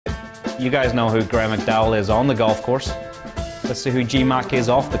You guys know who Graeme McDowell is on the golf course. Let's see who G-Mac is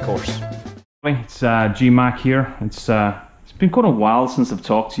off the course. It's G-Mac here. It's been quite a while since I've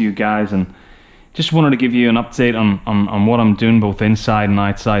talked to you guys, and just wanted to give you an update on what I'm doing both inside and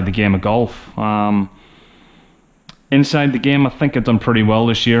outside the game of golf. Inside the game, I think I've done pretty well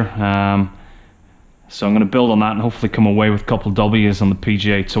this year. So I'm going to build on that and hopefully come away with a couple of W's on the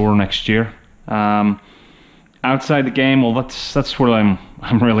PGA Tour next year. Outside the game, well, that's where I'm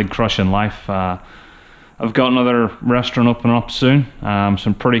really crushing life. I've got another restaurant opening up soon, so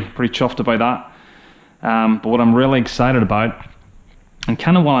I'm pretty chuffed about that. But what I'm really excited about, and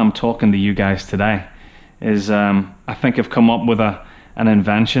kind of while I'm talking to you guys today, is I think I've come up with an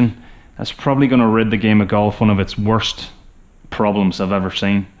invention that's probably going to rid the game of golf one of its worst problems I've ever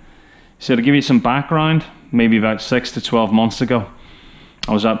seen. So to give you some background, maybe about 6 to 12 months ago,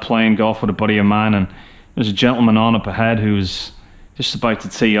 I was out playing golf with a buddy of mine, and there's a gentleman on up ahead who was just about to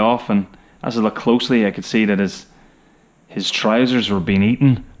tee off, and as I looked closely I could see that his trousers were being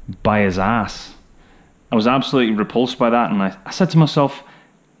eaten by his ass. I was absolutely repulsed by that, and I said to myself,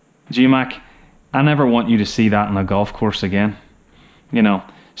 G-Mac, I never want you to see that on a golf course again. You know,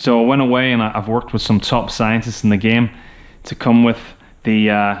 so I went away and I've worked with some top scientists in the game to come with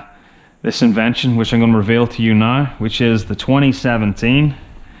this invention, which I'm going to reveal to you now, which is the 2017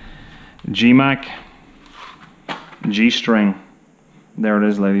 G-Mac G-string. There it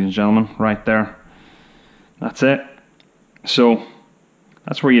is, ladies and gentlemen, right there. That's it. So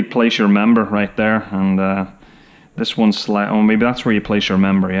that's where you'd place your member right there, and this one oh, maybe that's where you place your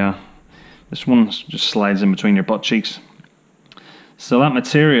member, yeah. This one just slides in between your butt cheeks. So that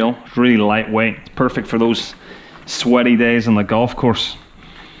material is really lightweight. It's perfect for those sweaty days on the golf course.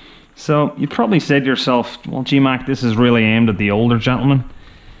 So you probably said to yourself, well, G-Mac, this is really aimed at the older gentlemen.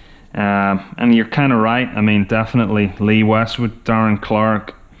 And you're kind of right. I mean, definitely Lee Westwood, Darren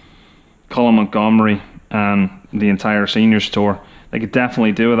Clark, Colin Montgomery, and the entire seniors tour, they could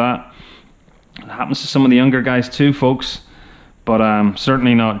definitely do with that. It happens to some of the younger guys too, folks, but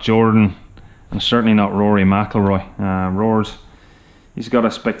certainly not Jordan, and certainly not Rory McIlroy. Rory's, he's got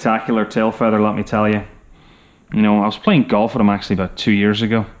a spectacular tail feather, let me tell you. You know, I was playing golf with him actually about 2 years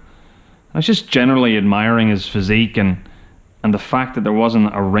ago. I was just generally admiring his physique and the fact that there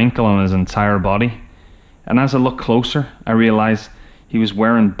wasn't a wrinkle on his entire body. And as I looked closer, I realized he was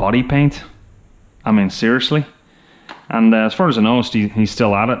wearing body paint. I mean, seriously. And as far as I know, he's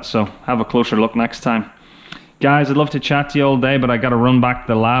still at it, so have a closer look next time. Guys, I'd love to chat to you all day, but I gotta run back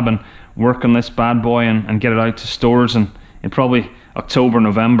to the lab and work on this bad boy and get it out to stores in probably October,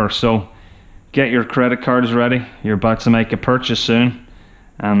 November. So get your credit cards ready. You're about to make a purchase soon,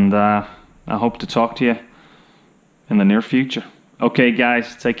 and I hope to talk to you in the near future. Okay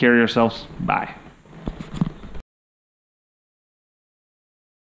guys, take care of yourselves. Bye.